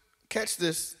put, catch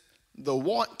this, the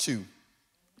want to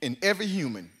in every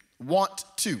human. Want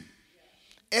to.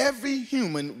 Every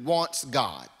human wants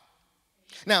God.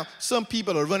 Now, some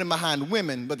people are running behind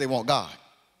women, but they want God.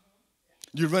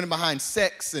 You're running behind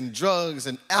sex and drugs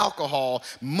and alcohol,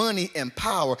 money and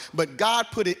power, but God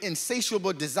put an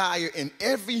insatiable desire in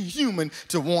every human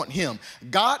to want him.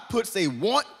 God puts a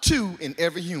want to in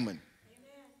every human.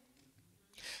 Amen.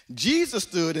 Jesus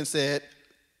stood and said,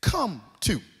 come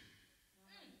to.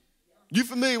 You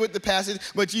familiar with the passage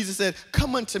where Jesus said,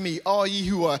 come unto me, all ye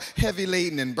who are heavy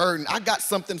laden and burdened. I got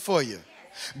something for you.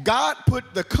 God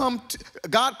put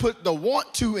the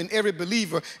want to in every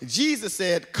believer. Jesus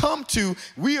said, come to,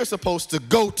 we are supposed to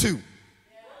go to.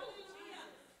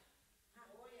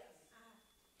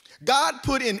 God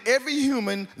put in every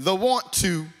human the want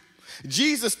to.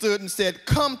 Jesus stood and said,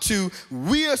 come to,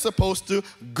 we are supposed to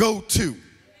go to.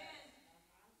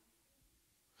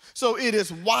 So it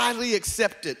is widely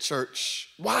accepted,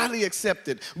 church, widely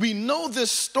accepted. We know this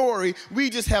story, we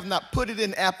just have not put it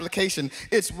in application.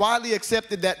 It's widely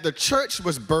accepted that the church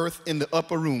was birthed in the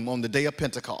upper room on the day of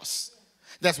Pentecost.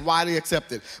 That's widely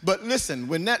accepted. But listen,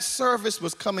 when that service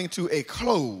was coming to a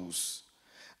close,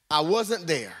 I wasn't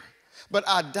there. But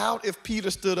I doubt if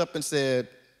Peter stood up and said,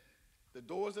 the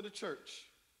doors of the church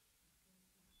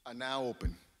are now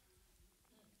open.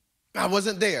 I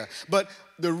wasn't there. But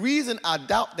the reason I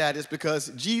doubt that is because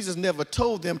Jesus never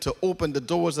told them to open the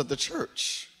doors of the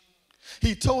church.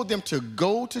 He told them to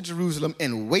go to Jerusalem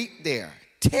and wait there,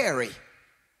 tarry.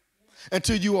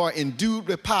 until you are endued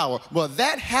with power. Well,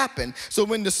 that happened. So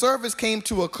when the service came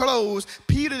to a close,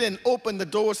 Peter then opened the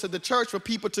doors to the church for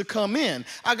people to come in.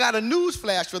 I got a news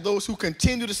flash for those who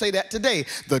continue to say that today.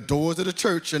 The doors of the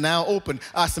church are now open.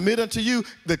 I submit unto you,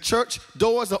 the church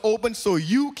doors are open so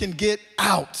you can get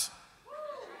out.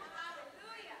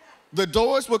 The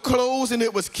doors were closed and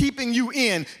it was keeping you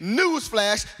in.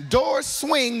 Newsflash, doors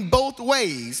swing both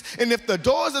ways. And if the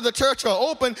doors of the church are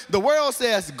open, the world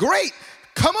says, great,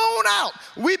 come on out.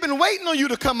 We've been waiting on you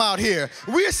to come out here.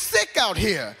 We're sick out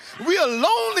here. We are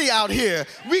lonely out here.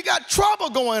 We got trouble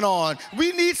going on.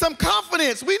 We need some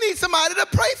confidence. We need somebody to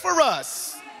pray for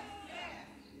us.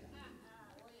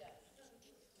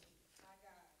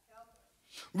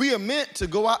 We are meant to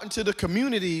go out into the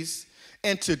communities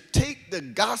and to take the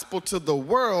gospel to the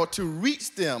world to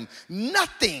reach them.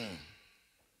 Nothing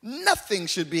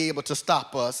should be able to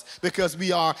stop us because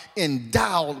we are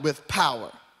endowed with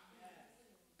power.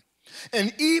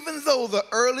 And even though the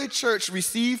early church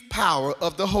received power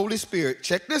of the Holy Spirit,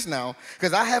 check this now,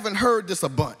 because I haven't heard this a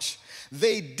bunch.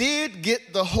 They did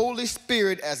get the Holy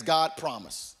Spirit as God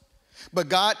promised. But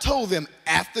God told them,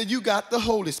 after you got the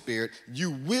Holy Spirit, you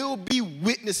will be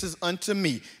witnesses unto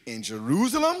me in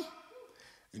Jerusalem,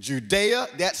 Judea,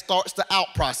 that starts the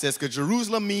out process because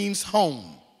Jerusalem means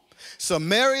home.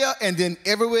 Samaria, and then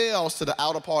everywhere else to the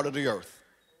outer part of the earth.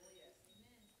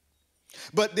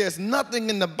 But there's nothing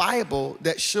in the Bible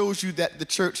that shows you that the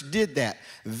church did that.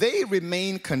 They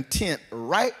remained content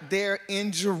right there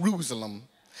in Jerusalem.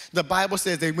 The Bible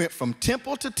says they went from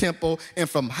temple to temple and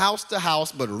from house to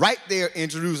house, but right there in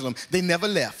Jerusalem, they never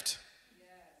left.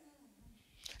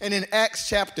 And in Acts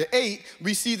chapter 8,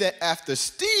 we see that after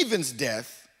Stephen's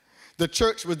death, the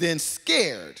church was then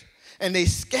scared, and they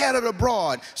scattered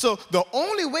abroad. So the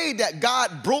only way that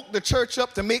God broke the church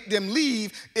up to make them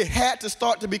leave, it had to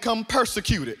start to become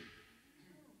persecuted.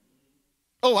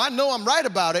 Oh, I know I'm right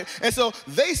about it. And so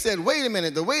they said, wait a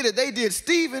minute, the way that they did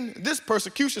Stephen, this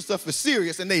persecution stuff is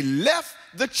serious, and they left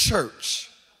the church.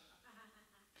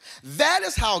 That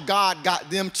is how God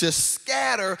got them to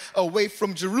scatter away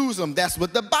from Jerusalem. That's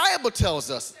what the Bible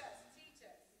tells us.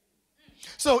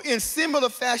 So in similar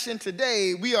fashion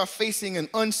today, we are facing an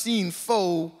unseen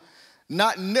foe,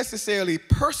 not necessarily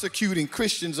persecuting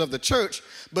Christians of the church,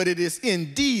 but it is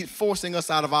indeed forcing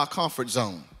us out of our comfort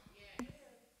zone.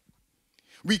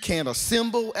 We can't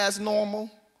assemble as normal.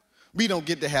 We don't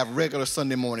get to have regular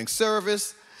Sunday morning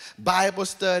service, Bible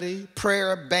study,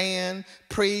 prayer, band,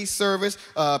 praise service,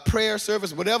 prayer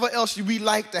service, whatever else we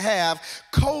like to have.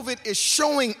 COVID is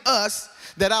showing us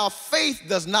that our faith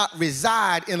does not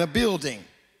reside in a building.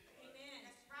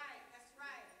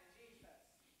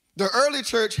 The early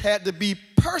church had to be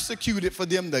persecuted for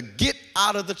them to get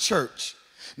out of the church.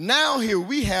 Now here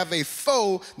we have a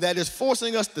foe that is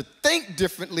forcing us to think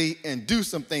differently and do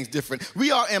some things different. We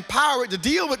are empowered to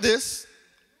deal with this.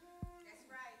 That's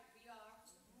right, we are.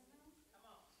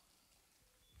 Come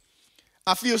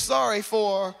on. I feel sorry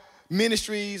for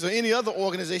ministries or any other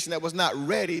organization that was not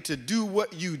ready to do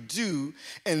what you do.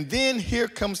 And then here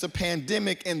comes the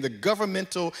pandemic and the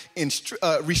governmental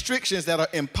restrictions that are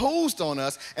imposed on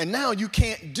us. And now you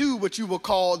can't do what you were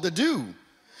called to do.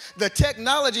 The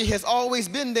technology has always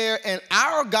been there, and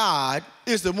our God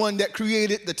is the one that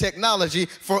created the technology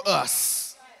for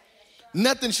us.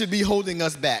 Nothing should be holding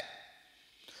us back.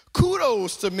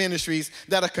 Kudos to ministries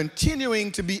that are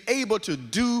continuing to be able to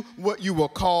do what you were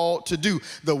called to do.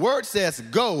 The word says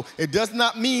go. It does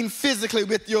not mean physically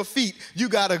with your feet. You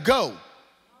got to go.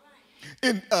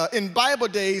 In Bible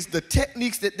days, the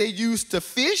techniques that they used to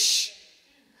fish,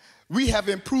 we have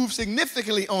improved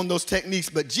significantly on those techniques,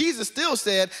 but Jesus still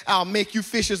said, I'll make you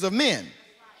fishers of men.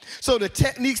 So the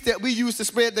techniques that we use to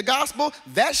spread the gospel,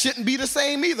 that shouldn't be the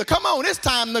same either. Come on, it's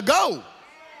time to go.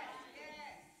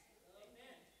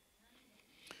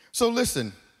 So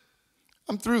listen,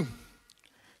 I'm through.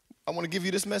 I want to give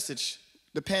you this message.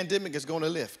 The pandemic is going to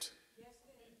lift.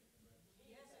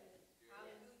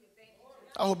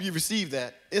 I hope you receive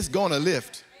that. It's going to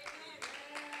lift.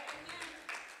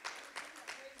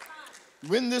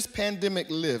 When this pandemic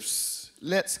lifts,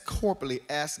 let's corporately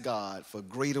ask God for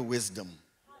greater wisdom.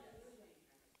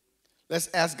 Let's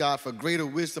ask God for greater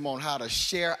wisdom on how to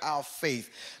share our faith.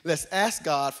 Let's ask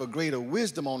God for greater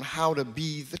wisdom on how to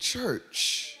be the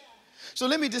church. So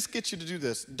let me just get you to do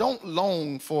this. Don't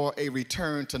long for a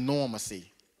return to normalcy.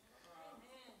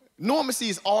 Normalcy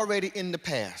is already in the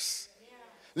past.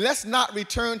 Let's not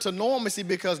return to normalcy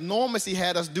because normalcy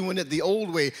had us doing it the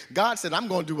old way. God said, I'm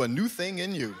going to do a new thing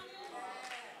in you.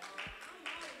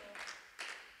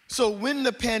 So when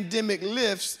the pandemic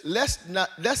lifts, let's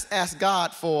ask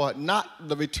God for not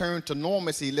the return to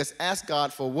normalcy. Let's ask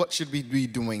God for what should we be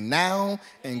doing now,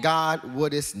 and God,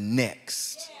 what is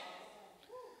next?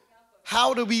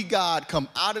 How do we, God, come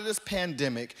out of this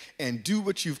pandemic and do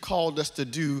what you've called us to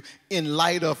do in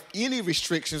light of any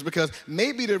restrictions? Because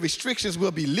maybe the restrictions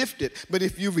will be lifted, but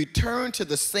if you return to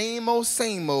the same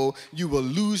old, you will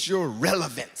lose your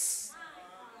relevance.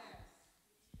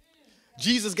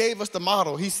 Jesus gave us the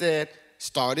model. He said,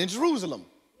 start in Jerusalem.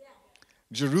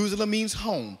 Jerusalem means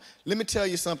home. Let me tell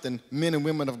you something, men and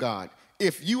women of God.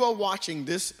 If you are watching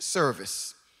this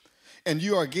service, and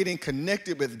you are getting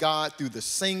connected with God through the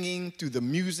singing, through the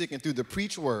music, and through the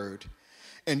preached word,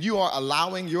 and you are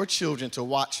allowing your children to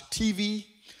watch TV,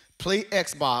 play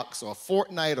Xbox or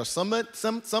Fortnite or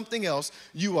something else,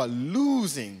 you are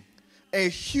losing a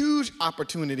huge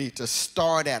opportunity to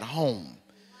start at home.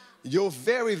 Your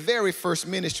very, very first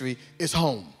ministry is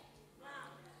home.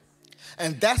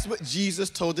 And that's what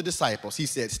Jesus told the disciples. He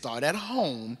said, start at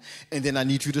home, and then I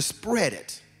need you to spread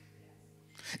it.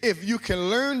 If you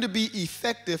can learn to be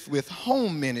effective with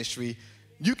home ministry,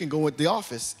 you can go at the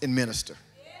office and minister.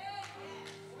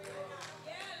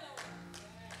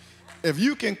 If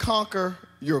you can conquer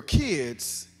your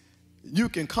kids, you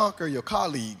can conquer your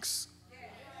colleagues.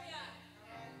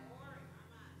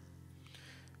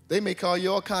 They may call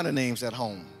you all kind of names at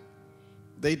home.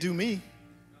 They do me,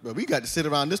 but we got to sit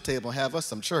around this table and have us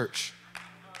some church.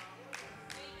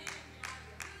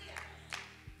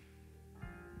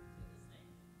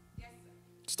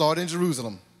 Start in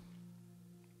Jerusalem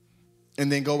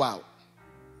and then go out.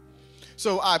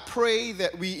 So I pray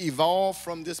that we evolve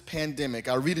from this pandemic.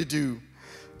 I really do,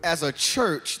 as a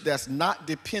church that's not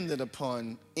dependent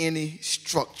upon any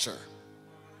structure,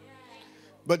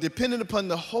 but dependent upon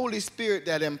the Holy Spirit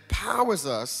that empowers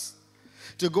us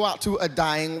to go out to a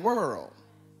dying world.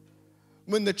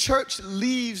 When the church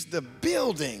leaves the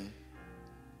building,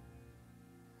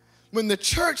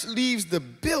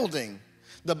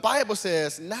 the Bible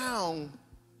says, now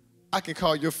I can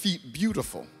call your feet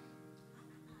beautiful.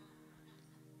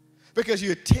 Because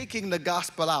you're taking the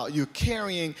gospel out. You're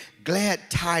carrying glad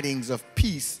tidings of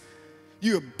peace.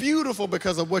 You're beautiful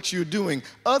because of what you're doing.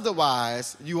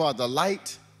 Otherwise, you are the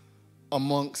light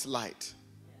amongst light.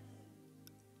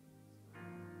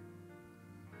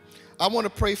 I want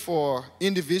to pray for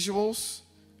individuals,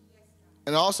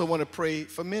 and I also want to pray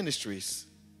for ministries.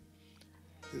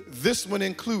 This one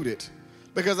included.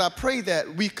 Because I pray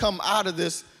that we come out of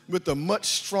this with a much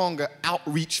stronger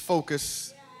outreach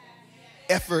focus,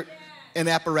 effort, and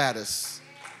apparatus.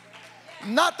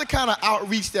 Not the kind of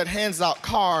outreach that hands out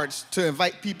cards to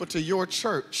invite people to your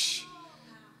church.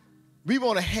 We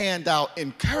want to hand out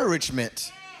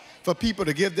encouragement for people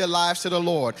to give their lives to the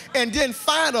Lord. And then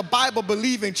find a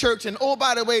Bible-believing church. And oh,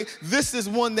 by the way, this is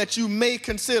one that you may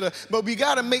consider. But we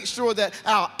got to make sure that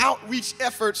our outreach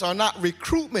efforts are not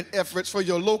recruitment efforts for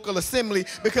your local assembly,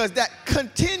 because that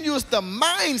continues the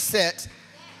mindset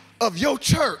of your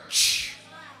church.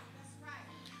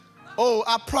 Oh,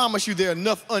 I promise you there are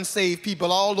enough unsaved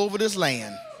people all over this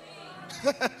land.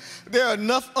 There are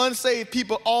enough unsaved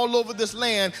people all over this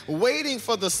land waiting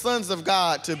for the sons of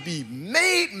God to be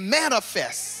made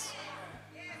manifest.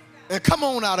 And come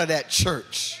on out of that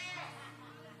church.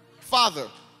 Father,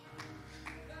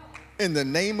 in the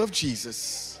name of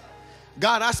Jesus,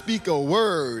 God, I speak a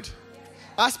word.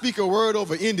 I speak a word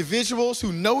over individuals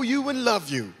who know you and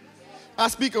love you. I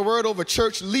speak a word over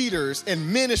church leaders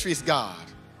and ministries, God.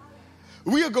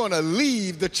 We are going to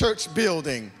leave the church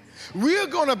building. We're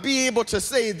going to be able to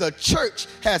say the church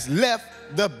has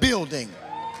left the building.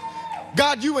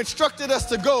 God, you instructed us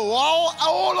to go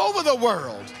all over the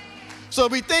world. So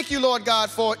we thank you, Lord God,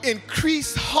 for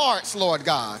increased hearts, Lord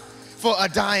God, for a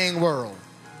dying world.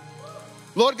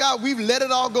 Lord God, we've let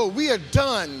it all go. We are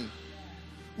done.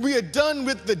 We are done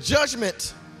with the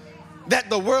judgment that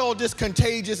the world is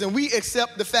contagious, and we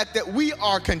accept the fact that we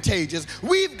are contagious.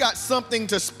 We've got something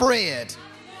to spread.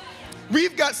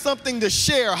 We've got something to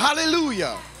share.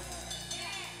 Hallelujah.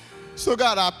 So,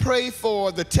 God, I pray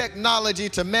for the technology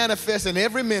to manifest in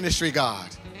every ministry, God.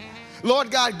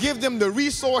 Lord God, give them the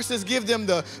resources, give them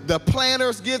the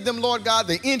planners, give them, Lord God,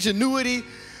 the ingenuity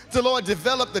to, Lord,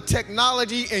 develop the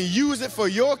technology and use it for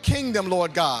your kingdom,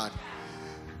 Lord God.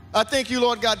 I thank you,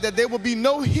 Lord God, that there will be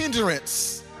no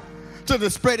hindrance to the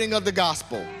spreading of the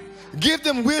gospel. Give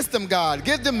them wisdom, God.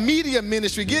 Give them media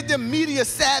ministry. Give them media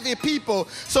savvy people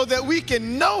so that we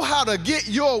can know how to get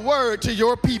your word to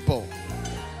your people.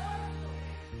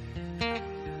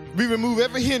 We remove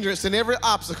every hindrance and every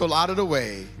obstacle out of the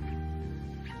way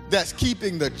that's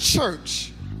keeping the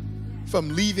church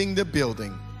from leaving the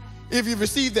building. If you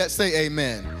receive that, say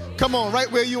amen. Come on,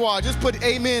 right where you are, just put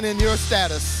amen in your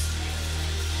status.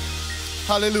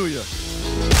 Hallelujah.